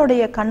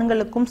 பவுலுடைய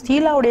கண்களுக்கும்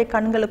சீலாவுடைய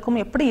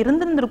கண்களுக்கும் எப்படி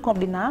இருந்திருக்கும்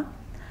அப்படின்னா,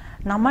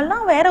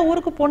 நம்மெல்லாம் வேற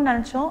ஊருக்கு போகணும்னு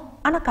நினைச்சோம்,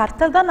 ஆனா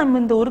கர்த்தர் தான்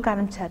நம்ம இந்த ஊருக்கு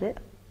அனுப்பிச்சாரு.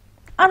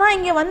 ஆனா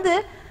இங்க வந்து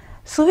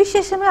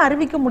சுவிசேஷமே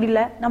அறிவிக்க முடியல,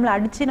 நம்மளை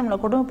அடிச்சு, நம்மளை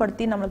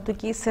கொடுமைப்படுத்தி, நம்மளை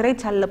தூக்கி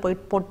சிறைச்சாலையில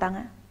போட்டாங்க.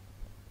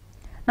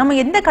 நம்ம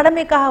எந்த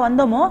கடமைக்காக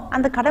வந்தோமோ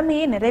அந்த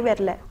கடமையே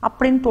நிறைவேறல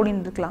அப்படின்னு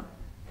தோணிட்டு இருக்கலாம்.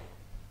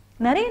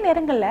 நிறைய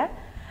நேரங்கள்ல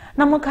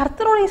நம்ம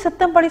கர்த்தருடைய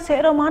சித்தம் படி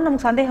செய்யறோமான்னு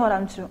நமக்கு சந்தேகம் வர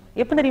ஆரம்பிச்சிடும்.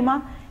 எப்ப தெரியுமா?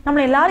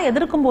 நம்மளை எல்லாரும்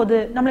எதிர்க்கும் போது,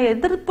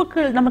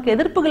 நமக்கு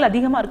எதிர்ப்புகள்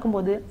அதிகமா இருக்கும்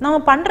போது, நம்ம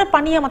பண்ற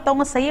பணியை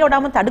மத்தவங்க செய்ய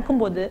விடாம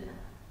தடுக்கும் போது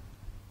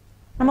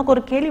நமக்கு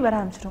ஒரு கேள்வி வர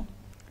ஆரம்பிச்சிடும்.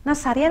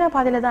 நான் சரியான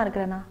பாதையில தான்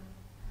இருக்கிறேனா?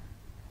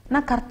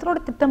 நான் கர்த்தரோட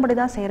திட்டம்படி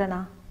தான்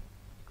செய்யறேனா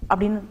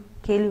அப்படின்னு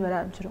கேள்வி வர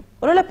ஆரம்பிச்சிடும்.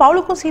 ஒருவேளை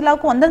பவுலுக்கும்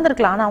சீலாவுக்கும்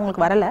வந்திருந்திருக்கலாம், ஆனா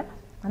அவங்களுக்கு வரல.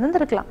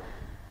 வந்திருக்கலாம்,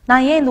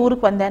 நான் ஏன் இந்த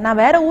ஊருக்கு வந்தேன்,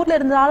 நான் வேற ஊர்ல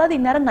இருந்தாலும்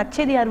இந்நேரம்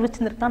நற்செய்தி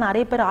அறிவிச்சிருந்திருக்கலாம்,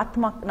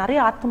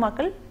 நிறைய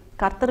ஆத்மாக்கள்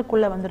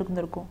கர்த்தருக்குள்ள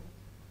வந்திருக்கும்.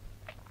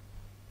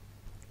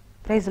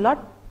 Praise the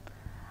Lord.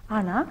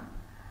 ஆனா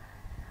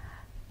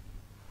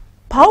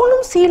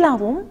பவுலும்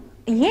சீலாவும்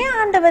ஏன்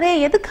ஆண்டவரே,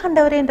 எதுக்கு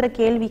ஆண்டவரே என்ற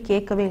கேள்வி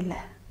கேட்கவே இல்லை.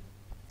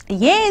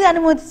 ஏன் இதை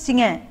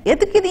அனுமதிச்சிங்க,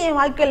 எதுக்கு இது என்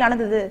வாழ்க்கையில்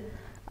நடந்தது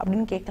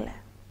அப்படின்னு கேட்கல.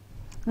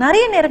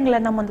 நிறைய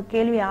நேரங்களில் நம்ம அந்த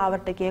கேள்வியை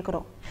அவர்கிட்ட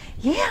கேட்கிறோம்.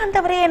 ஏன்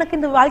ஆண்டவரே எனக்கு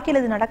இந்த வாழ்க்கையில்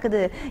இது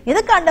நடக்குது,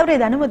 எதுக்கு ஆண்டவரே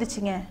இதை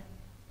அனுமதிச்சிங்க?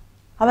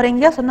 அவர்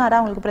எங்கேயா சொன்னாரா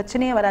உங்களுக்கு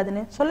பிரச்சனையே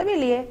வராதுன்னு? சொல்லவே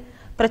இல்லையே.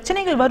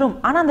 பிரச்சனைகள் வரும்,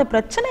 ஆனா அந்த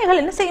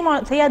பிரச்சனைகள் என்ன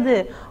செய்யாது,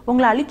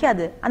 உங்களை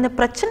அழிக்காது. அந்த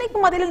பிரச்சனைக்கு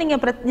மத்தியில நீங்க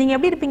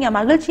எப்படி இருப்பீங்க?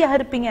 மகிழ்ச்சியாக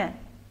இருப்பீங்க.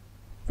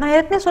 நான்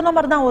ஏற்கனவே சொன்ன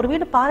மாதிரிதான், ஒரு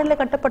வீடு பாறையில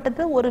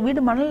கட்டப்பட்டது, ஒரு வீடு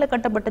மணல்ல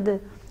கட்டப்பட்டது.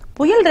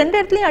 புயல் ரெண்டு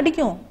இடத்துலயும்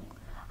அடிக்கும்.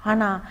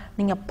 ஆனா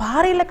நீங்க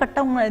பாறையில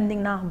கட்டவங்களா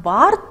இருந்தீங்கன்னா,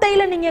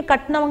 வார்த்தையில நீங்க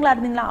கட்டினவங்களா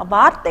இருந்தீங்களா,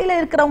 வார்த்தையில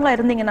இருக்கிறவங்களா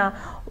இருந்தீங்கன்னா,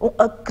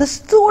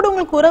 கிறிஸ்துவோடு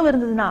உங்களுக்கு உறவு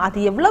இருந்ததுன்னா, அது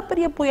எவ்வளவு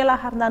பெரிய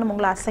புயலாக இருந்தாலும்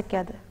உங்களை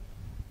அசைக்காது.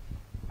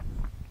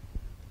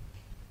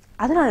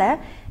 அதனால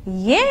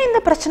ஏன் இந்த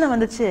பிரச்சனை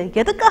வந்துச்சு,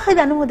 எதுக்காக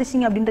இது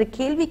அனுமதிச்சிங்க அப்படின்ற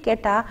கேள்வி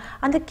கேட்டா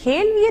அந்த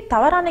கேள்வியே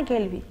தவறான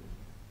கேள்வி.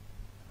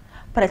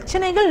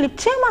 பிரச்சனைகள்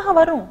நிச்சயமாக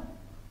வரும்.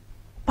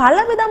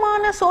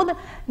 பலவிதமான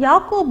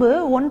யாக்கோபு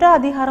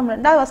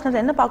 1:2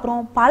 என்ன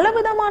பார்க்கிறோம்?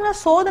 பலவிதமான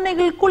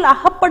சோதனைகளுக்குள்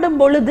அகப்படும்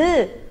பொழுது,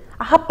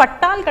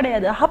 அகப்பட்டால்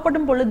கிடையாது,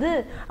 அகப்படும் பொழுது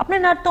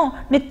அப்படின்னு அர்த்தம்.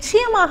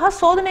 நிச்சயமாக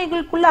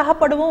சோதனைகளுக்குள்ள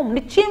அகப்படுவோம்,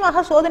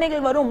 நிச்சயமாக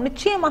சோதனைகள் வரும்,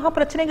 நிச்சயமாக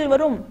பிரச்சனைகள்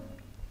வரும்.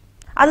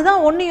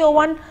 அதுதான் 1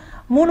 யோவான்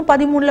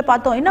 3:13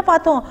 பார்த்தோம். என்ன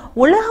பார்த்தோம்?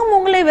 உலகம்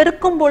உங்களை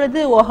வெறுக்கும்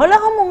பொழுது,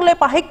 உலகம் உங்களை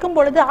பகைக்கும்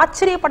பொழுது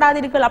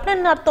ஆச்சரியப்படாதீர்கள்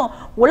அப்படின்னு என்ன அர்த்தம்?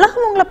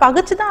 உலகம் உங்களை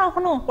பகைச்சுதான்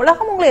ஆகணும்,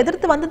 உலகம் உங்களை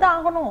எதிர்த்து வந்துதான்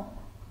ஆகணும்,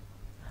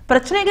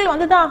 பிரச்சனைகள்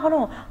வந்துதான்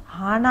ஆகணும்.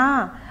 ஆனா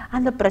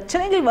அந்த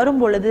பிரச்சனைகள் வரும்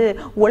பொழுது,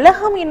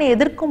 உலகம் என்னை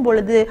எதிர்க்கும்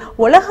பொழுது,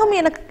 உலகம்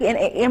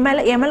என்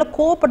மேல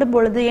கோவப்படும்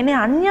பொழுது, என்னை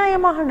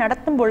அநியாயமாக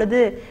நடத்தும்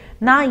பொழுது,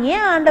 நான்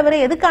ஏன் ஆண்டவரே,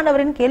 எதுக்கு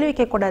ஆண்டவரேன்னு கேள்வி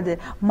கேட்கக்கூடாது.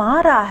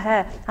 மாறாக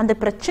அந்த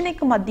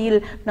பிரச்சனைக்கு மத்தியில்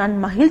நான்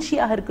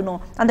மகிழ்ச்சியாக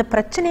இருக்கணும். அந்த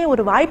பிரச்சனையை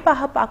ஒரு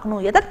வாய்ப்பாக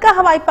பார்க்கணும்.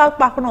 எதற்காக வாய்ப்பாக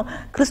பார்க்கணும்?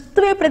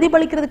 கிறிஸ்துவை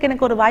பிரதிபலிக்கிறதுக்கு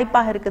எனக்கு ஒரு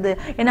வாய்ப்பாக இருக்குது.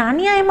 என்னை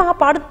அநியாயமாக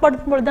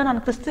பாடுபடுத்தும் பொழுதுதான்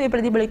நான் கிறிஸ்துவை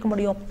பிரதிபலிக்க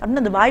முடியும்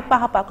அப்படின்னு அந்த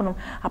வாய்ப்பாக பார்க்கணும்.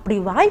 அப்படி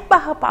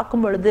வாய்ப்பாக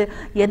பார்க்கும் பொழுது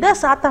எதை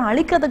சாத்தான்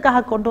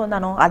அழிக்கிறதுக்காக கொண்டு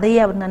வந்தானோ அதையே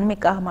அவர்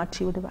நன்மைக்காக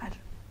மாற்றி விடுவார்.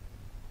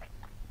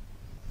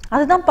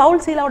 அதுதான்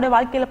பவுல் சீலாவுடைய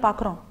வாழ்க்கையில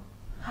பாக்குறோம்.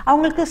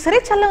 அவங்களுக்கு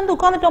சிறைச்சாலையில வந்து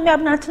உட்கார்ந்துட்டோமே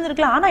அப்படின்னு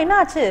நினைச்சிருக்கலாம். ஆனா என்ன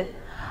ஆச்சு?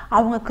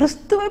 அவங்க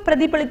கிறிஸ்துவை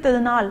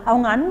பிரதிபலித்ததுனால்,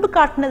 அவங்க அன்பு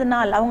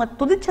காட்டினதுனால், அவங்க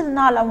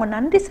துதிச்சதுனால், அவங்க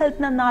நன்றி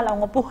செலுத்தினதுனால்,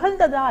 அவங்க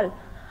புகழ்ந்ததால்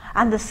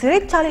அந்த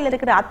சிறைச்சாலையில்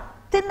இருக்கிற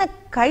அத்தனை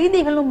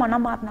கைதிகளும்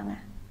மனம் மாறினாங்க.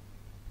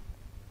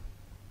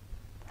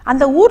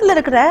 அந்த ஊர்ல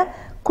இருக்கிற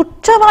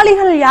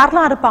குற்றவாளிகள்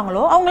யாரெல்லாம்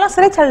இருப்பாங்களோ அவங்க எல்லாம்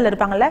சிறைச்சாலையில்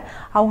இருப்பாங்கல்ல,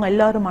 அவங்க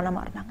எல்லாரும் மனம்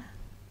மாறினாங்க.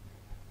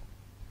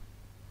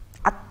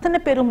 அத்தனை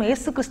பேரும்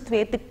இயேசு கிறிஸ்துவை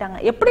ஏத்துக்கிட்டாங்க.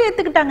 எப்படி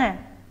ஏத்துக்கிட்டாங்க?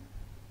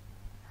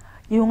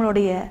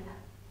 இவங்களுடைய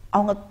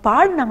அவங்க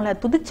பாடினாங்களே,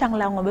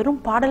 துதிச்சாங்களே, அவங்க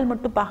வெறும் பாடல்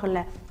மட்டும்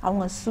பார்க்கல,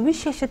 அவங்க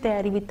சுவிசேஷத்தை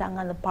அறிவித்தாங்க.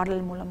 அந்த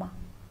பாடல் மூலமா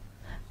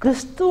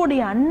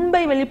கிறிஸ்துவோடைய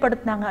அன்பை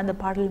வெளிப்படுத்தினாங்க அந்த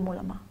பாடல்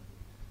மூலமா.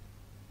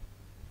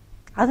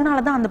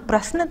 அதனாலதான் அந்த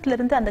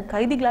பிரச்சனத்திலிருந்து அந்த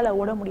கைதிகளால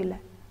ஓட முடியல.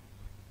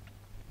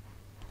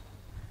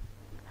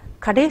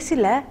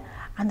 கடைசியில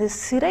அந்த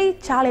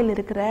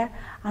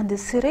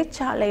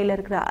சிறைச்சாலையில்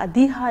இருக்கிற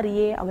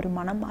அதிகாரியே அவர்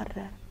மனம்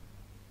மாறுறார்.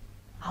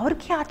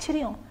 அவருக்கே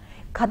ஆச்சரியம்,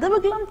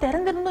 கதவுகள்லாம்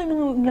திறந்திருந்தும்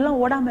இவங்கெல்லாம்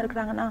ஓடாம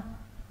இருக்கிறாங்கன்னா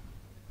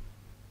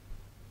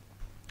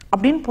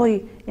அப்படின்னு போய்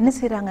என்ன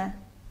செய்யறாங்க?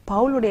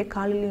 பவுலுடைய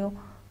காலிலையும்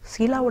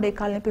சீலாவுடைய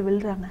காலிலையும் போய்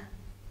விழுறாங்க.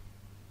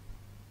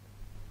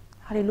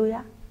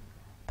 ஹல்லேலூயா,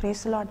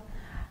 பிரைஸ் தி லார்ட்.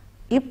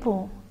 இப்போ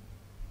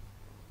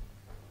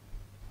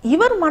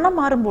இவர் மனம்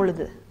மாறும்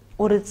பொழுது,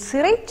 ஒரு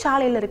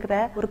சிறைச்சாலையில் இருக்கிற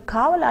ஒரு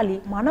காவலாளி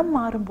மனம்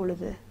மாறும்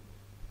பொழுது,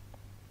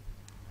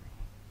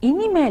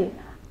 இனிமேல்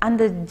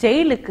அந்த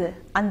ஜெயிலுக்கு,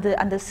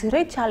 அந்த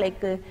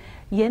சிறைச்சாலைக்கு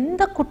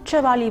எந்த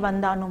குற்றவாளி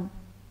வந்தானும்,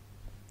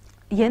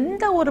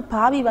 எந்த ஒரு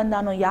பாவி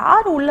வந்தானோ,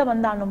 யார் உள்ள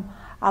வந்தானும்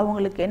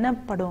அவங்களுக்கு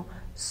என்னப்படும்?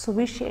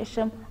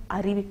 சுவிசேஷம்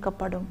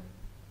அறிவிக்கப்படும்.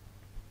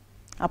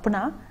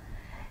 அப்படின்னா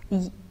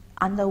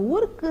அந்த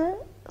ஊருக்கு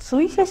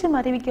சுவிசேஷம்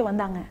அறிவிக்க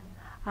வந்தாங்க.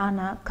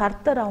 ஆனா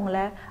கர்த்தர் அவங்கள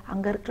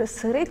அங்க இருக்கிற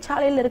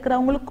சிறைச்சாலையில்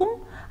இருக்கிறவங்களுக்கும்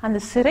அந்த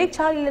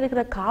சிறைச்சாலையில்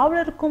இருக்கிற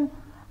காவலருக்கும்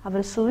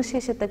அவர்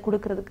சுவிசேஷத்தை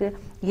கொடுக்கிறதுக்கு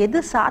எது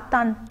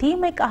சாத்தான்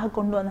தீமைக்காக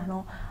கொண்டு வந்தானோ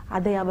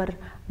அதை அவர்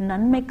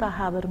நன்மைக்காக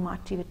அவர்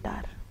மாற்றி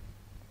விட்டார்.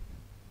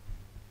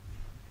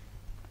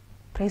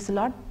 பிரைஸ் தி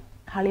லார்ட்,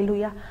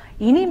 ஹல்லேலூயா.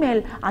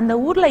 இனிமேல் அந்த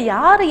ஊர்ல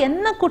யாரு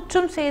என்ன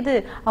குற்றம் செய்து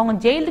அவங்க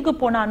ஜெயிலுக்கு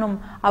போனாலும்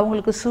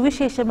அவங்களுக்கு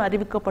சுவிசேஷம்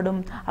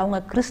அறிவிக்கப்படும். அவங்க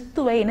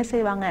கிறிஸ்துவை என்ன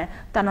செய்வாங்க?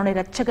 தன்னுடைய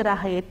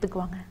இரட்சகராக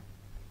ஏத்துக்குவாங்க.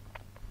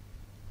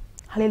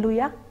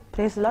 ஹல்லேலூயா,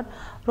 பிரைஸ் தி லார்ட்.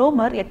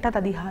 ரோமர்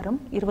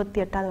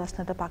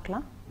 8:28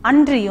 பார்க்கலாம்.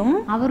 அன்றியும்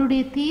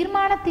அவருடைய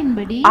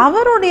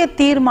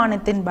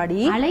தீர்மானத்தின்படி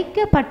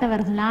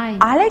அழைக்கப்பட்டவர்களாய்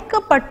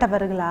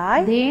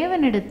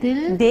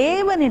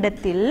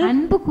தேவனிடத்தில்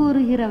அன்பு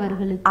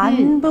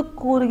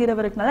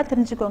கூறுகிறவர்களுக்கு நல்லா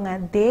தெரிஞ்சுக்கோங்க.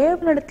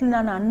 தேவனிடத்தில்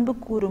நான் அன்பு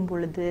கூறும்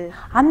பொழுது,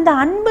 அந்த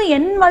அன்பு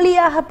என்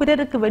வழியாக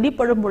பிறருக்கு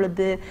வெளிப்படும்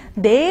பொழுது,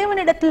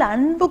 தேவனிடத்தில்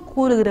அன்பு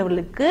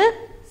கூறுகிறவர்களுக்கு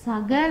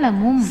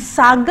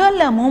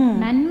சகலமும்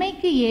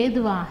நன்மைக்கு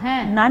ஏதுவாக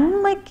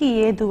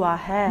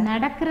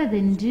நடக்கிறது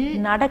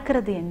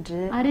என்று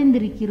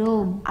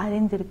அறிந்திருக்கிறோம்.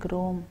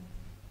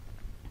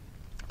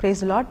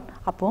 Praise the Lord.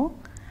 அப்போ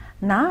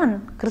நான்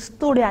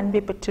கிறிஸ்துவோட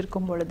அன்பை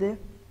பெற்றிருக்கும் பொழுது,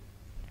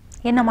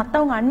 என்னை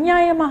மற்றவங்க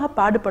அநியாயமாக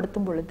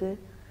பாடுபடுத்தும் பொழுது,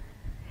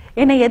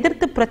 என்னை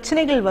எதிர்த்து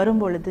பிரச்சனைகள்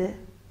வரும் பொழுது,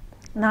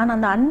 நான்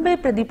அந்த அன்பை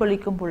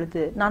பிரதிபலிக்கும்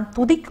பொழுது, நான்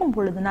துதிக்கும்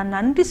பொழுது, நான்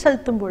நன்றி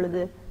செலுத்தும்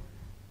பொழுது,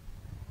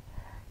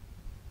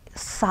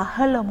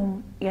 சகலமும்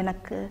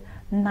எனக்கு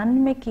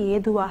நன்மைக்கு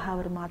ஏதுவாக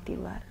அவர்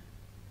மாத்திடுவார்.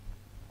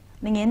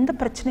 நீங்க எந்த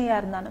பிரச்சனையா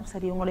இருந்தாலும்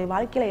சரி, உங்களுடைய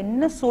வாழ்க்கையில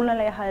என்ன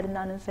சூழ்நிலையாக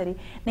இருந்தாலும் சரி,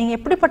 நீங்க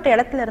எப்படிப்பட்ட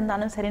இடத்துல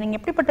இருந்தாலும் சரி, நீங்க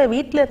எப்படிப்பட்ட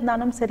வீட்டுல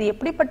இருந்தாலும் சரி,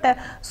 எப்படிப்பட்ட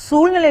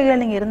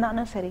சூழ்நிலைகள் நீங்க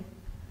இருந்தாலும் சரி,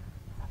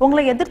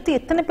 உங்களை எதிர்த்து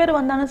எத்தனை பேர்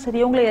வந்தாலும் சரி,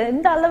 உங்களை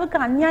எந்த அளவுக்கு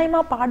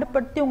அநியாயமா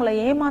பாடுபடுத்தி உங்களை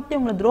ஏமாத்தி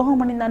உங்களை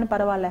துரோகம் பண்ணியிருந்தாலும்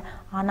பரவாயில்ல,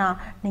 ஆனா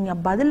நீங்க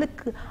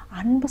பதிலுக்கு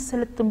அன்பு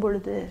செலுத்தும்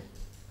பொழுது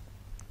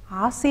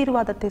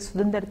ஆசீர்வாதத்தை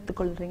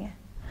சுதந்திரித்துக் கொள்றீங்க.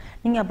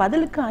 நீங்க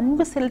பதிலுக்கு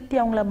அன்பு செலுத்தி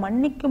அவங்கள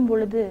மன்னிக்கும்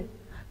பொழுது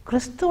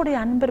கிறிஸ்துவோடைய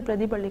அன்பை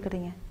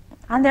பிரதிபலிக்கிறீங்க.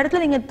 அந்த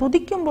இடத்துல நீங்க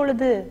துதிக்கும்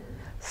பொழுது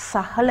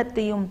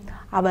சகலத்தையும்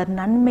அவர்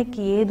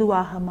நன்மைக்கு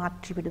ஏதுவாக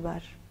மாற்றி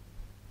விடுவார்.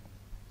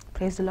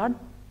 Praise the Lord.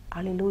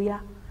 Hallelujah.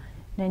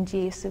 நன்றி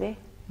இயேசுவே.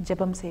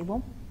 ஜெபம்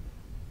செய்வோம்.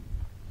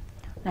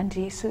 நன்றி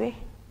இயேசுவே,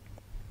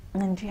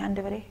 நன்றி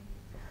ஆண்டவரே.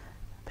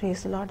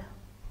 Praise the Lord.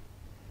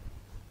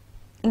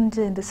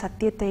 இன்று இந்த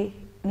சத்தியத்தை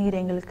நீர்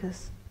எங்களுக்கு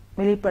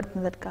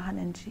வெளிப்படுத்தினதற்காக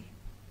நன்றி.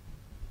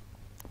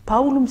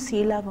 பவுலும்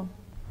சீலாவும்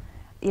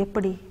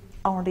எப்படி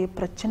அவனுடைய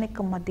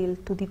பிரச்சனைக்கு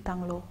மத்தியில்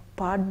துதித்தாங்களோ,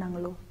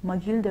 பாடினாங்களோ,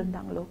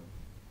 மகிழ்ந்திருந்தாங்களோ,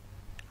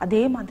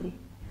 அதே மாதிரி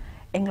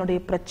எங்களுடைய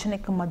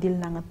பிரச்சனைக்கு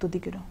மத்தியில் நாங்கள்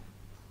துதிக்கிறோம்.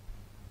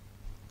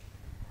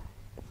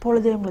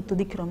 இப்பொழுதே உங்களை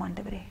துதிக்கிறோம்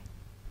ஆண்டவரே.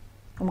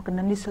 உமக்கு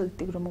நன்றி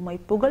செலுத்துகிறோம், உம்மை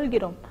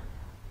புகழ்கிறோம்.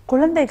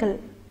 குழந்தைகள்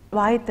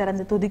வாய்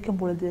திறந்து துதிக்கும்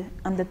பொழுது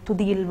அந்த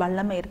துதியில்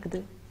வல்லமை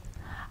இருக்குது.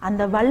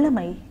 அந்த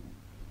வல்லமை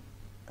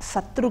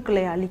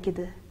சத்துருக்களை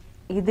அழிக்குது,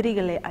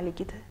 எதிரிகளை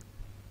அழிக்குது.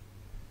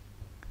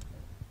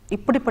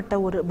 இப்படிப்பட்ட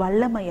ஒரு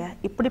வல்லமைய,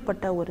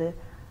 இப்படிப்பட்ட ஒரு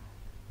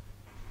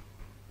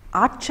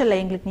ஆற்றலை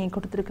எங்களுக்கு நீங்க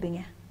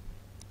கொடுத்துருக்கிறீங்க.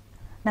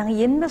 நாங்க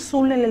எந்த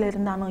சூழ்நிலையில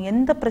இருந்தாலும்,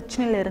 எந்த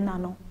பிரச்சனையில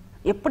இருந்தாலும்,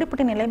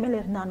 எப்படிப்பட்ட நிலைமையில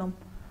இருந்தாலும்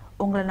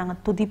உங்களை நாங்க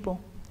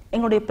துதிப்போம்.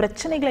 எங்களுடைய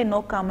பிரச்சனைகளை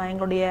நோக்காம,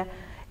 எங்களுடைய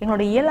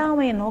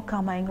இயலாமையை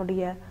நோக்காம,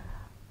 எங்களுடைய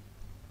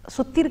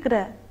சுத்தி இருக்கிற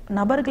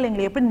நபர்கள்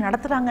எங்களை எப்படி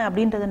நடத்துறாங்க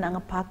அப்படின்றத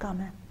நாங்க பார்க்காம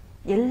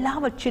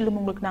எல்லாவற்றிலும்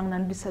உங்களுக்கு நாங்க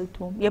நன்றி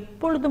செலுத்துவோம்.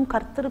 எப்பொழுதும்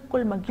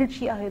கர்த்தருக்குள்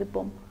மகிழ்ச்சியாக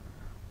இருப்போம்.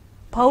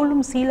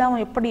 பவுலும்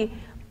சீலாவும் எப்படி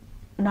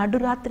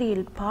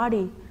நடுராத்திரியில்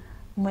பாடி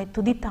உண்மை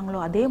துதித்தாங்களோ,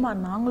 அதே மாதிரி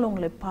நாங்களும்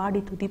உங்களை பாடி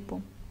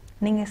துதிப்போம்.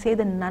 நீங்க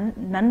செய்த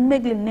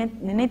நன்மைகளை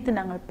நினைத்து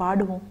நாங்கள்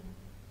பாடுவோம்.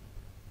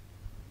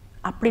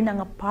 அப்படி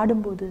நாங்க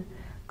பாடும்போது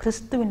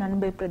கிறிஸ்துவின்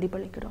அன்பை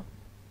பிரதிபலிக்கிறோம்.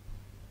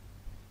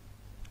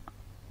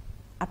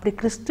 அப்படி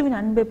கிறிஸ்துவின்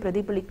அன்பை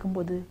பிரதிபலிக்கும்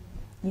போது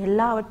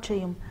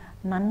எல்லாவற்றையும்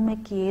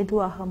நன்மைக்கு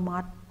ஏதுவாக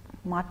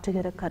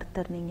மாற்றுகிற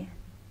கர்த்தர் நீங்க.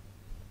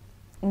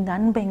 இந்த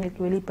அன்பை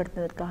எங்களுக்கு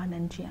வெளிப்படுத்துவதற்காக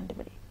நன்றி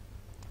ஆண்டவரே.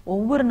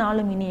 ஒவ்வொரு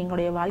நாளும் இனி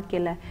எங்களுடைய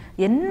வாழ்க்கையில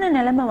என்ன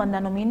நிலைமை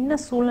வந்தாலும், என்ன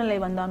சூழ்நிலை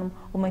வந்தாலும்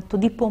உம்மை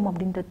துதிப்போம்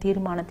அப்படின்ற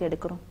தீர்மானத்தை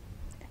எடுக்கிறோம்.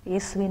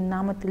 இயேசுவின்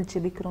நாமத்தில்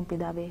ஜெபிக்கிறோம்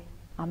பிதாவே.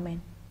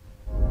 ஆமென்.